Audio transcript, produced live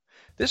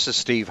This is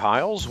Steve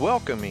Hiles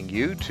welcoming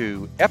you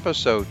to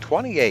episode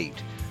 28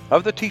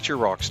 of the Teacher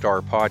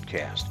Rockstar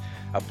podcast,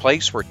 a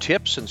place where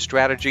tips and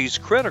strategies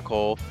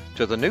critical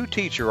to the new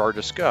teacher are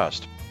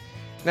discussed.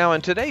 Now,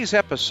 in today's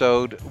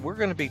episode, we're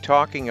going to be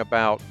talking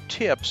about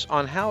tips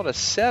on how to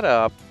set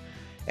up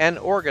and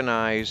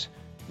organize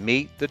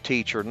Meet the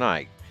Teacher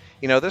Night.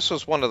 You know, this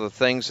was one of the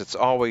things that's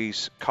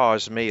always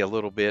caused me a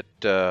little bit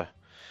to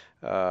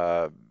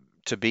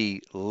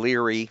be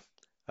leery,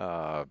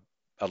 a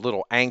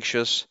little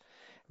anxious,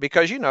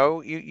 because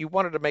you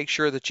wanted to make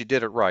sure that you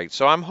did it right.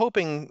 So I'm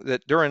hoping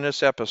that during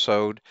this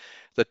episode,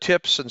 the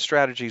tips and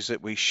strategies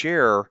that we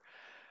share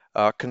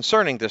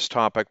concerning this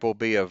topic will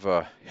be of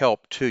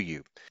help to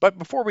you. But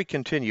before we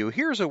continue,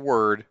 here's a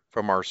word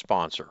from our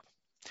sponsor.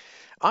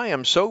 I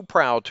am so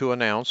proud to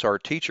announce our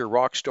Teacher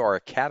Rockstar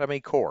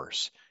Academy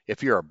course.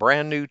 If you're a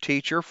brand new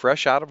teacher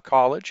fresh out of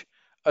college,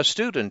 a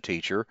student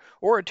teacher,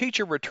 or a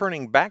teacher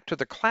returning back to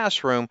the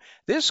classroom,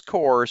 this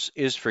course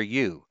is for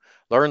you.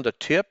 Learn the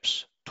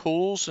tips,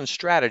 tools, and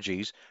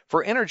strategies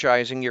for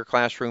energizing your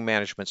classroom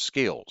management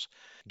skills.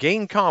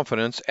 Gain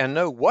confidence and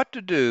know what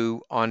to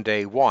do on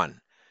day one.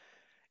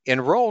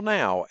 Enroll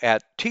now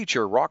at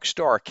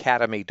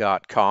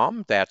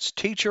teacherrockstaracademy.com. That's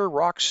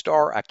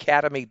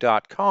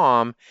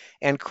teacherrockstaracademy.com,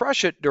 and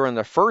crush it during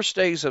the first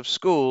days of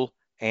school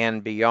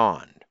and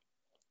beyond.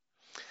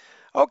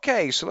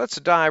 Okay, so let's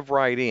dive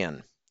right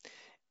in.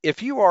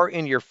 If you are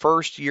in your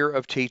first year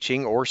of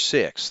teaching or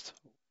sixth,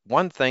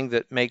 one thing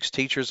that makes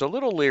teachers a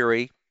little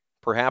leery,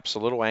 perhaps a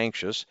little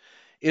anxious,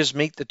 is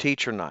Meet the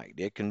Teacher Night.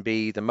 It can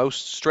be the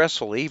most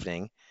stressful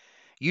evening.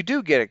 You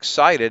do get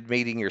excited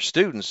meeting your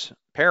students,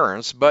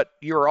 parents, but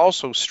you're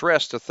also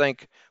stressed to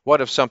think,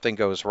 what if something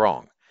goes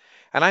wrong?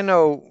 And I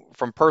know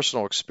from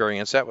personal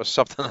experience that was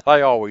something that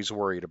I always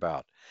worried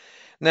about.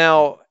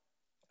 Now,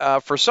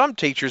 for some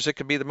teachers, it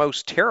could be the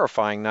most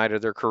terrifying night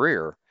of their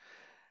career,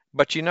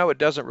 but it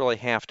doesn't really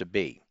have to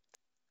be.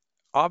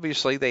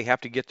 Obviously, they have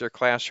to get their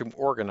classroom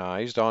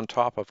organized on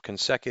top of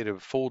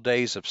consecutive full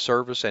days of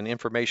service and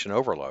information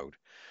overload.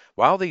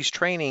 While these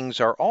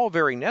trainings are all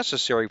very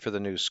necessary for the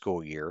new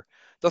school year,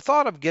 the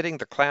thought of getting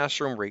the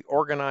classroom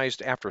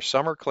reorganized after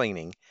summer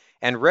cleaning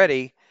and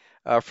ready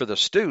for the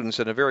students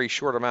in a very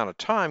short amount of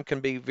time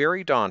can be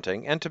very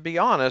daunting, and to be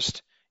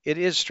honest, it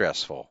is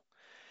stressful.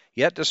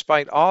 Yet,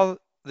 despite all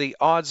the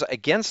odds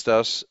against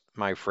us,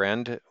 my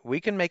friend,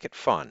 we can make it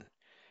fun,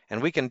 and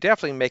we can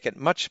definitely make it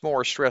much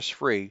more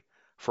stress-free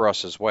for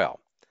us as well.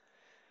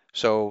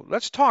 So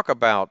let's talk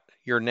about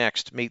your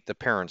next Meet the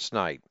Parents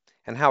Night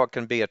and how it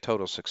can be a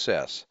total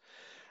success.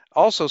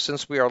 Also,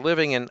 since we are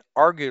living in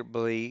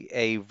arguably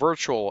a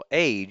virtual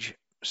age,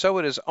 so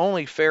it is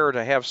only fair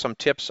to have some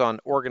tips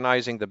on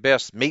organizing the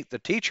best Meet the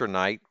Teacher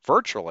Night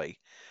virtually,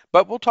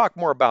 but we'll talk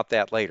more about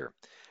that later.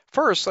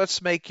 First,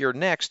 let's make your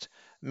next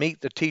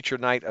Meet the Teacher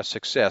Night a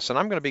success, and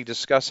I'm going to be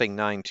discussing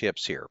 9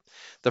 tips here.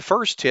 The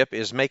first tip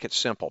is make it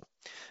simple.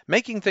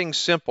 Making things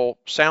simple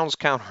sounds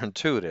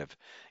counterintuitive,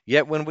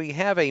 yet when we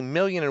have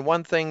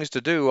 1,000,001 things to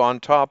do on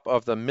top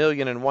of the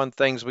 1,000,001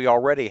 things we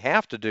already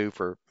have to do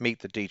for Meet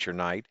the Teacher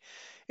Night,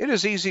 it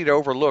is easy to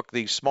overlook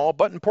these small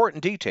but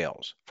important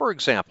details. For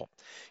example,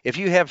 if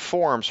you have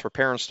forms for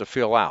parents to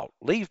fill out,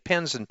 leave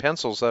pens and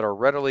pencils that are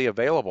readily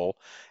available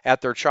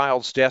at their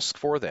child's desk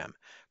for them.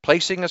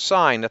 Placing a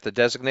sign at the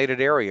designated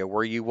area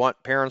where you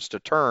want parents to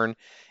turn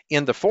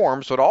in the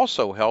forms would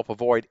also help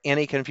avoid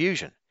any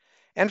confusion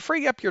and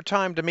free up your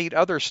time to meet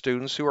other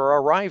students who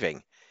are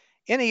arriving.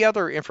 Any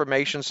other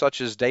information such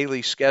as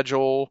daily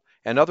schedule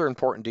and other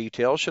important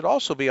details should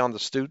also be on the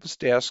students'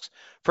 desks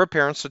for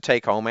parents to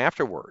take home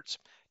afterwards.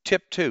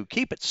 Tip 2,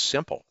 keep it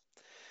simple.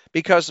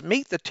 Because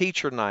Meet the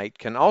Teacher Night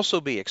can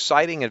also be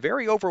exciting and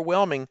very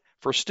overwhelming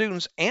for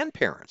students and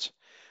parents,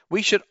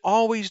 we should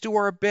always do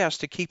our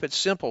best to keep it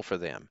simple for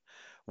them.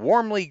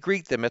 Warmly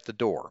greet them at the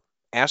door.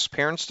 Ask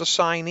parents to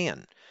sign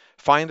in.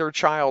 Find their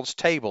child's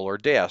table or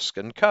desk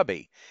and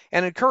cubby,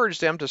 and encourage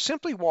them to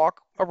simply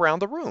walk around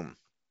the room.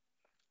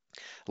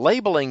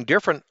 Labeling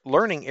different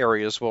learning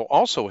areas will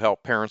also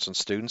help parents and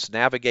students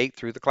navigate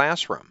through the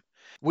classroom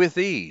with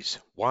ease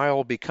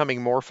while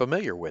becoming more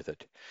familiar with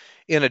it.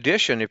 In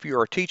addition, if you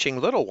are teaching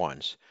little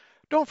ones,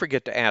 don't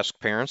forget to ask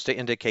parents to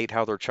indicate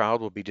how their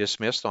child will be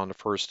dismissed on the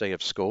first day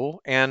of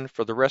school and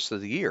for the rest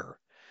of the year.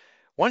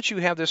 Once you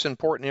have this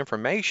important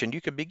information,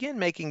 you can begin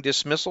making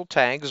dismissal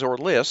tags or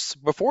lists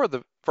before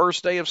the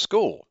first day of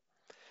school.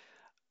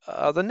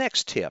 The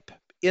next tip,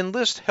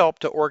 enlist help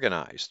to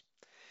organize.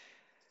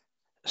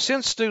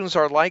 Since students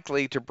are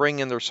likely to bring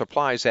in their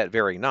supplies that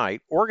very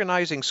night,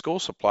 organizing school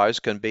supplies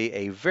can be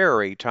a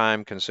very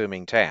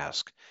time-consuming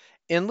task.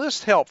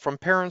 Enlist help from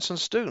parents and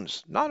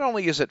students. Not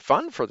only is it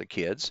fun for the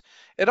kids,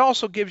 it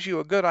also gives you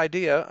a good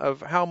idea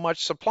of how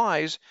much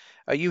supplies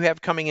you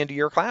have coming into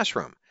your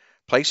classroom.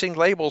 Placing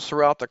labels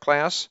throughout the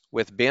class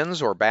with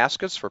bins or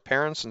baskets for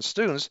parents and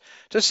students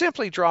to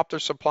simply drop their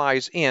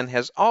supplies in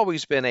has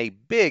always been a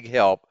big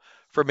help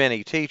for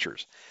many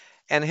teachers.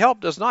 And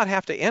help does not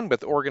have to end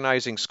with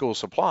organizing school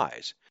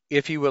supplies.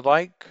 If you would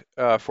like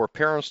for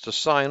parents to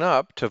sign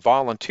up to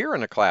volunteer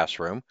in the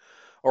classroom,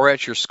 or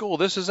at your school,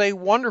 this is a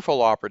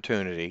wonderful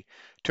opportunity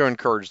to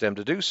encourage them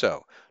to do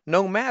so.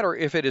 No matter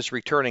if it is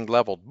returning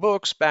leveled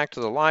books back to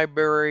the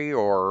library,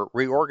 or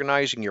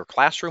reorganizing your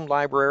classroom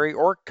library,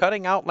 or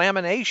cutting out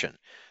lamination,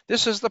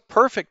 this is the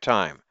perfect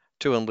time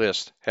to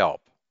enlist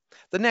help.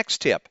 The next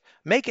tip,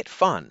 make it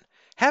fun.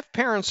 Have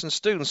parents and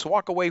students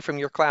walk away from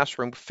your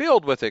classroom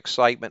filled with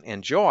excitement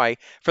and joy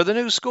for the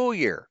new school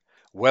year,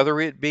 whether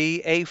it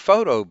be a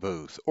photo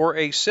booth or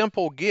a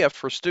simple gift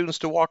for students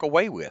to walk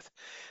away with.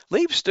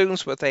 Leave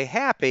students with a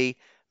happy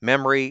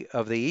memory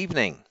of the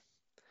evening.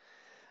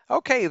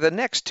 Okay, the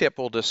next tip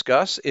we'll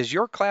discuss is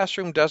your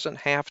classroom doesn't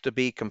have to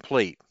be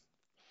complete.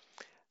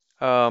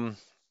 Um,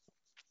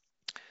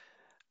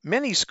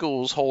 Many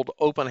schools hold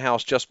open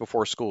house just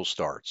before school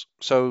starts,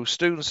 so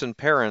students and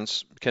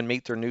parents can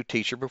meet their new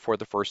teacher before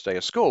the first day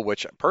of school,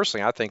 which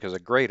personally I think is a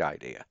great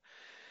idea.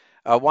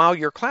 While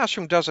your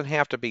classroom doesn't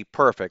have to be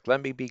perfect, let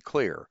me be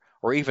clear,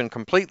 or even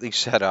completely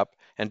set up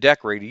and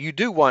decorated, you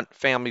do want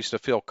families to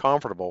feel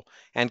comfortable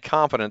and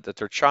confident that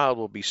their child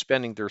will be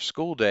spending their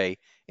school day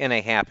in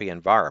a happy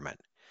environment.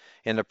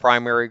 In the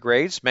primary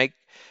grades, make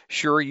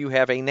sure you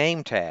have a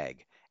name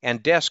tag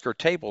and desk or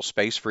table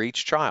space for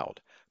each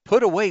child.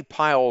 Put away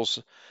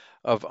piles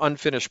of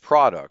unfinished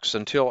products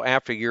until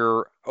after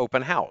your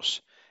open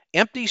house.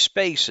 Empty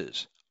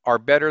spaces are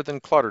better than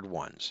cluttered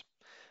ones.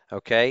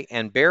 Okay,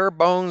 and bare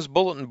bones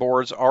bulletin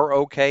boards are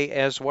okay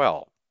as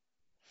well.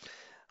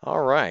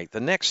 All right,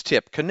 the next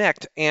tip,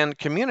 connect and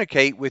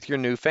communicate with your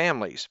new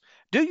families.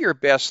 Do your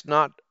best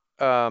not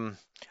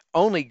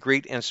only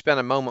greet and spend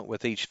a moment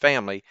with each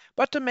family,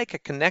 but to make a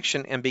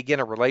connection and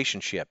begin a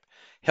relationship.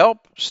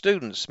 Help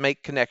students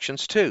make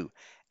connections too.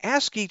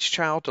 Ask each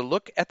child to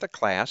look at the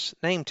class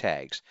name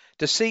tags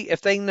to see if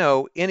they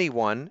know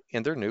anyone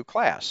in their new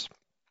class.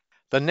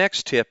 The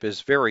next tip is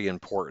very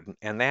important,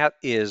 and that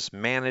is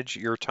manage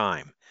your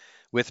time.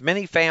 With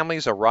many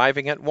families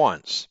arriving at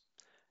once,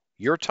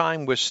 your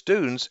time with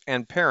students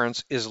and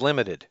parents is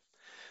limited.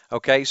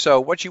 Okay, so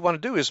what you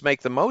want to do is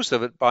make the most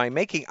of it by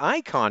making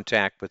eye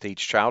contact with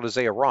each child as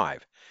they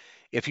arrive.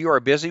 If you are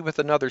busy with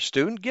another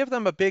student, give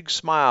them a big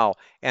smile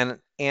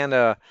and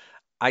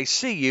I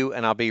see you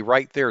and I'll be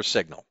right there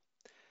signal.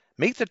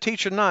 Meet the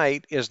Teacher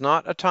Night is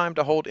not a time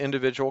to hold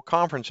individual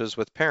conferences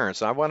with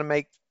parents. I want to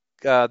make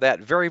that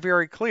very,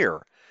 very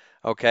clear.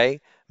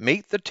 Okay,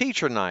 Meet the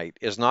Teacher Night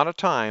is not a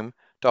time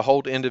to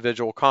hold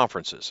individual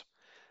conferences.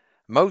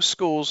 Most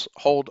schools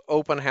hold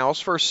open house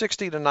for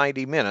 60 to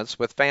 90 minutes,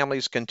 with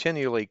families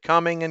continually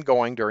coming and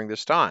going during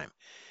this time.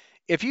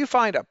 If you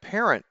find a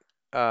parent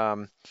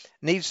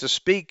needs to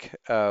speak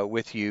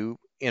with you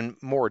in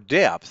more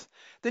depth,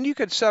 then you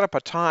could set up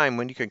a time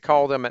when you can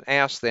call them and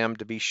ask them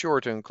to be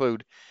sure to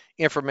include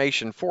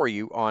information for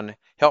you on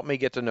Help Me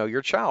Get to Know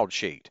Your Child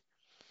sheet.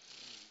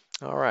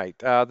 All right,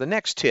 the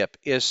next tip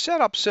is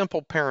set up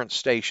simple parent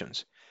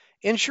stations.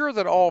 Ensure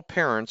that all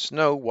parents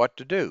know what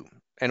to do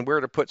and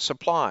where to put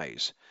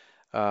supplies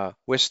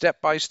with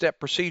step-by-step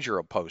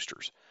procedural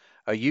posters.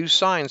 Use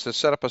signs to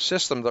set up a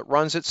system that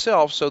runs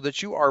itself so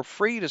that you are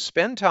free to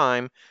spend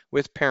time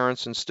with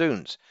parents and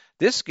students.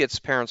 This gets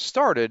parents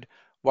started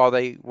while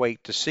they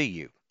wait to see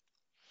you.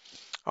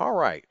 All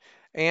right.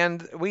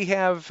 And we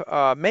have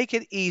make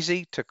it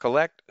easy to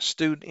collect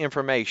student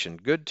information.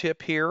 Good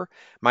tip here.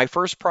 My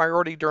first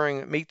priority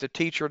during Meet the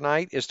Teacher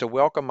Night is to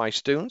welcome my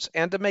students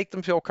and to make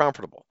them feel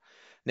comfortable.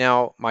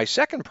 Now, my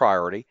second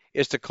priority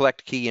is to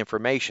collect key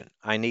information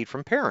I need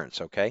from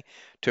parents, okay,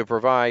 to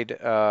provide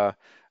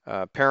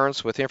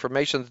parents with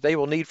information that they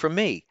will need from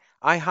me.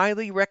 I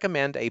highly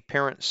recommend a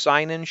parent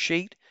sign-in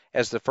sheet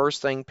as the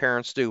first thing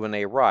parents do when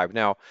they arrive.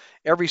 Now,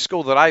 every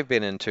school that I've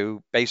been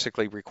into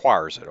basically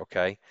requires it,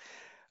 okay?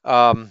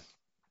 Um,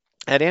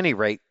 at any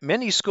rate,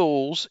 many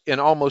schools in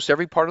almost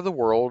every part of the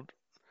world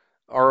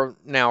are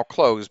now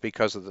closed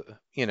because of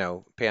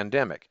the,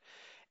 pandemic.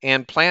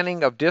 And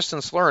planning of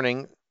distance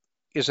learning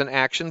is an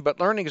action, but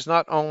learning is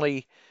not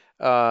only,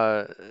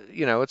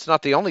 it's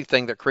not the only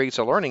thing that creates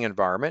a learning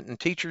environment, and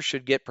teachers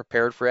should get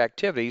prepared for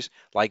activities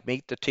like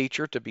Meet the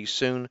Teacher to be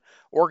soon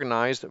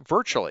organized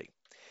virtually.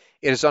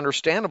 It is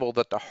understandable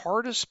that the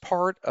hardest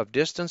part of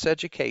distance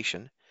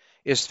education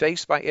is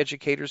faced by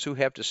educators who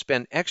have to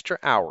spend extra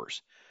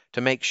hours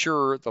to make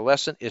sure the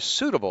lesson is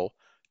suitable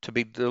to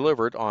be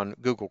delivered on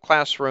Google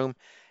Classroom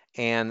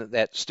and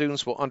that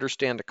students will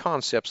understand the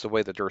concepts the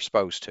way that they're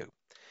supposed to.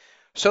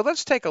 So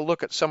let's take a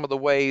look at some of the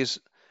ways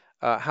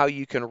how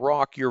you can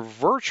rock your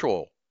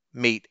virtual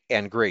meet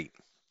and greet.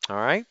 All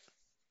right.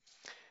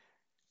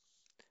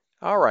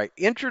 All right.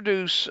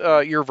 Introduce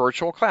your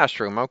virtual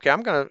classroom. Okay,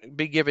 I'm going to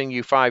be giving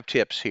you 5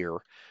 tips here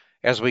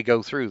as we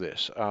go through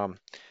this.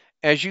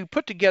 As you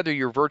put together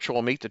your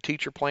virtual Meet the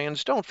Teacher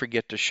plans, don't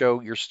forget to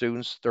show your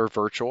students their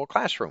virtual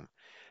classroom.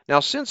 Now,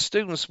 since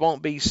students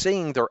won't be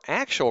seeing their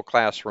actual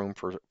classroom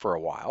for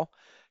a while,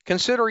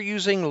 consider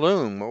using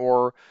Loom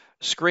or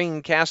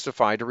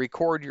Screencastify to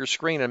record your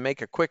screen and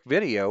make a quick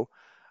video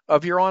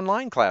of your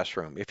online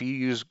classroom. If you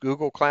use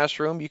Google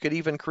Classroom, you could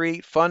even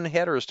create fun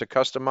headers to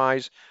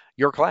customize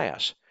your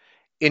class.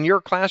 In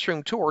your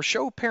classroom tour,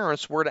 show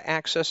parents where to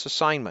access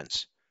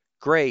assignments,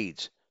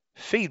 grades,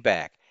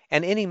 feedback,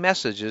 and any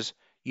messages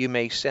you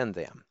may send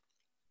them.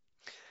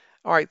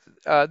 All right,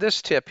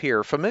 this tip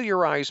here,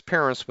 familiarize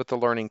parents with the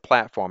learning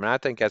platform, and I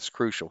think that's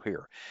crucial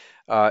here.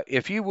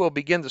 If you will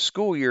begin the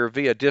school year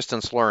via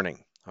distance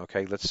learning,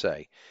 okay, let's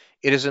say,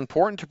 it is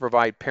important to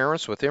provide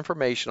parents with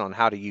information on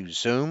how to use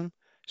Zoom,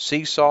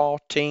 Seesaw,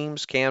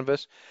 Teams,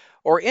 Canvas,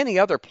 or any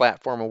other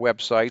platform or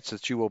websites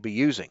that you will be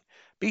using.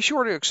 Be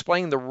sure to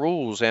explain the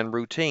rules and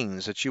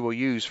routines that you will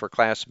use for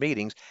class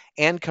meetings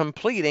and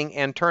completing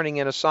and turning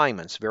in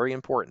assignments. Very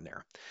important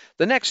there.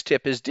 The next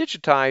tip is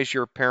digitize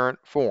your parent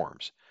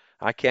forms.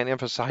 I can't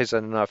emphasize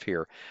that enough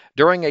here.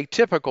 During a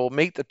typical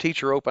Meet the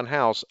Teacher open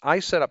house, I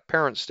set up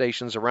parent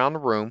stations around the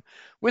room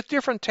with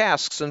different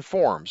tasks and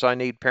forms I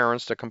need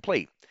parents to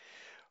complete.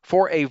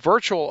 For a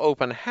virtual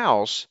open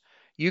house,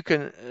 you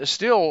can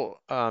still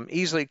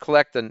easily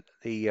collect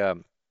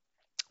the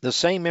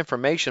same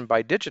information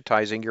by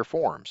digitizing your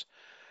forms.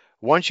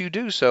 Once you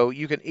do so,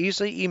 you can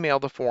easily email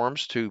the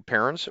forms to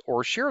parents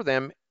or share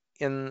them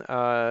in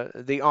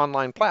the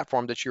online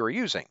platform that you are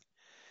using.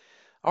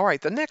 All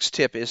right, the next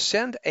tip is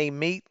send a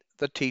Meet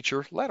the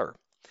Teacher letter.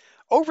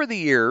 Over the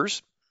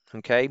years,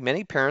 okay,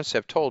 many parents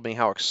have told me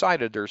how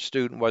excited their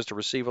student was to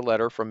receive a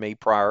letter from me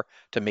prior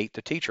to Meet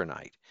the Teacher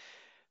night.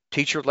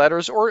 Teacher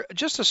letters or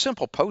just a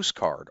simple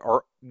postcard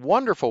are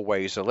wonderful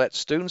ways to let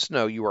students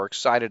know you are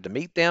excited to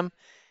meet them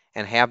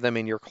and have them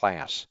in your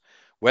class,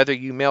 whether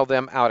you mail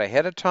them out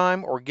ahead of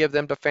time or give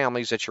them to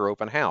families at your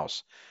open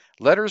house.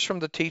 Letters from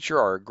the teacher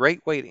are a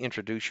great way to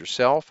introduce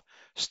yourself.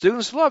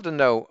 Students love to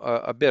know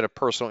a bit of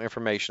personal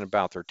information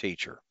about their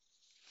teacher.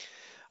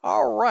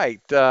 All right,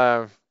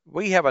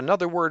 we have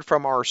another word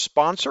from our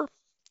sponsor.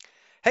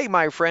 Hey,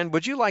 my friend,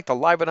 would you like to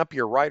liven up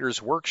your writer's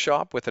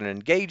workshop with an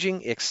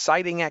engaging,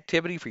 exciting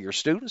activity for your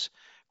students?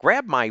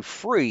 Grab my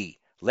free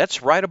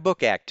Let's Write a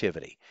Book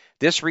activity.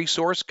 This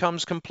resource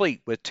comes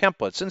complete with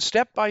templates and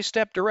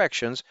step-by-step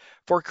directions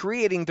for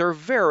creating their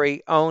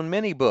very own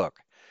mini book.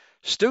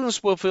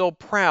 Students will feel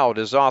proud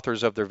as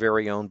authors of their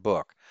very own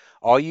book.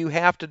 All you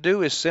have to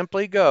do is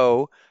simply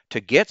go to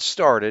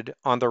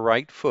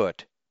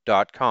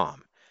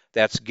GetStartedOnTheRightFoot.com.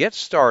 That's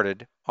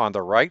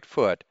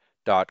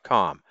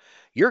GetStartedOnTheRightFoot.com.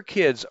 Your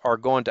kids are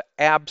going to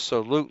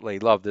absolutely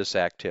love this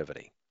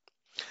activity.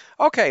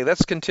 Okay,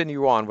 let's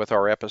continue on with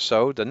our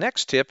episode. The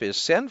next tip is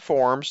send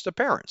forms to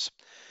parents.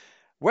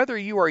 Whether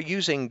you are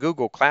using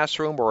Google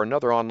Classroom or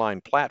another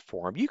online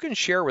platform, you can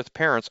share with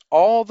parents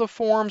all the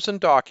forms and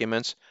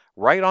documents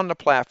right on the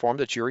platform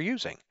that you're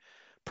using.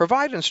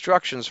 Provide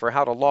instructions for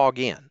how to log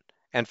in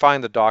and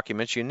find the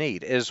documents you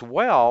need, as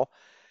well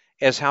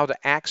as how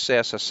to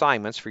access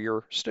assignments for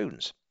your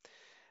students.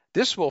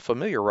 This will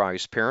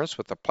familiarize parents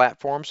with the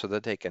platform so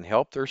that they can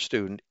help their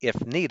student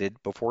if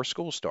needed before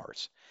school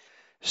starts.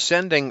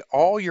 Sending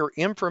all your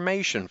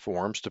information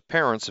forms to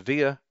parents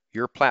via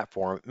your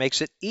platform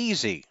makes it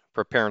easy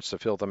for parents to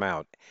fill them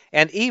out,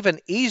 and even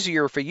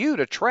easier for you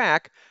to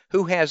track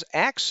who has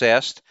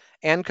accessed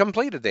and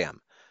completed them.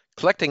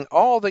 Collecting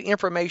all the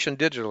information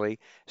digitally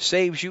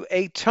saves you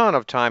a ton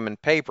of time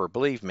and paper,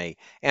 believe me,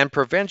 and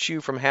prevents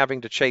you from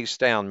having to chase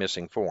down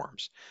missing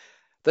forms.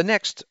 The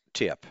next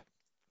tip,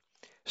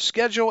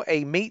 schedule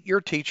a Meet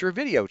Your Teacher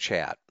video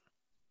chat.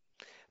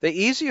 The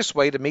easiest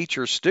way to meet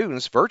your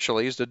students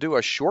virtually is to do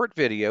a short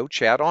video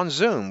chat on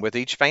Zoom with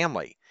each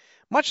family,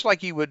 much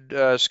like you would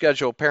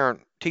schedule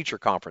parent-teacher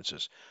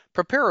conferences.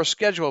 Prepare a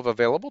schedule of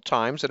available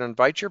times and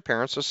invite your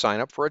parents to sign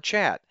up for a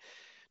chat.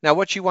 Now,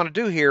 what you want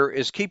to do here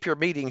is keep your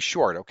meeting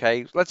short,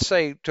 okay? Let's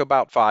say to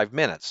about 5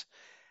 minutes,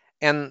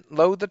 and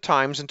load the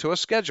times into a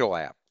schedule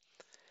app.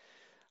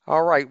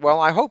 All right,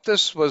 well, I hope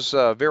this was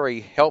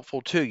very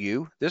helpful to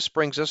you. This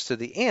brings us to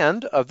the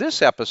end of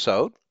this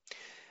episode.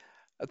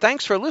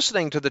 Thanks for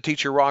listening to the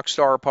Teacher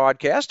Rockstar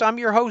podcast. I'm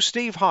your host,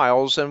 Steve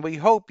Hiles, and we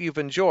hope you've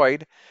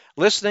enjoyed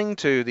listening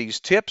to these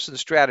tips and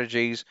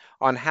strategies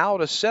on how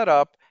to set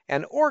up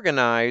and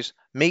organize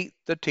Meet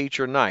the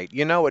Teacher night.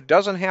 You know, it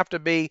doesn't have to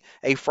be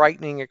a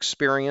frightening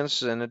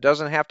experience, and it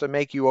doesn't have to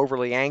make you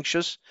overly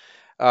anxious.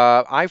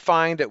 I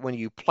find that when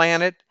you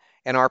plan it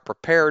and are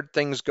prepared,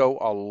 things go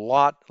a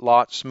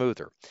lot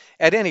smoother.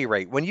 At any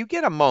rate, when you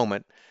get a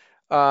moment,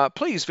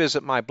 please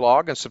visit my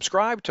blog and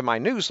subscribe to my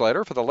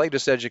newsletter for the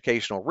latest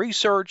educational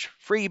research,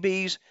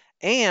 freebies,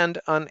 and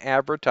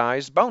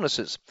unadvertised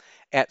bonuses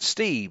at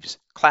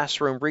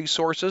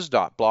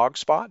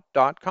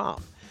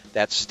stevesclassroomresources.blogspot.com.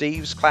 That's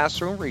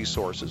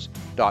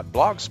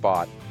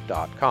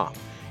stevesclassroomresources.blogspot.com.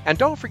 And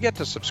don't forget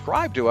to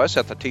subscribe to us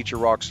at the Teacher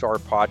Rockstar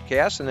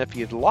Podcast. And if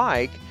you'd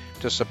like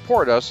to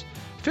support us,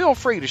 feel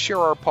free to share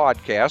our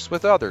podcast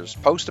with others,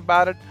 post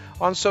about it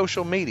on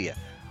social media,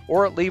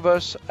 or leave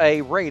us a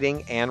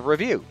rating and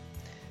review.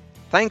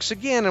 Thanks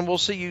again, and we'll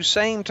see you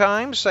same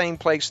time, same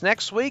place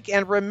next week.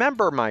 And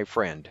remember, my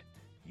friend,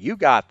 you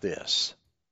got this.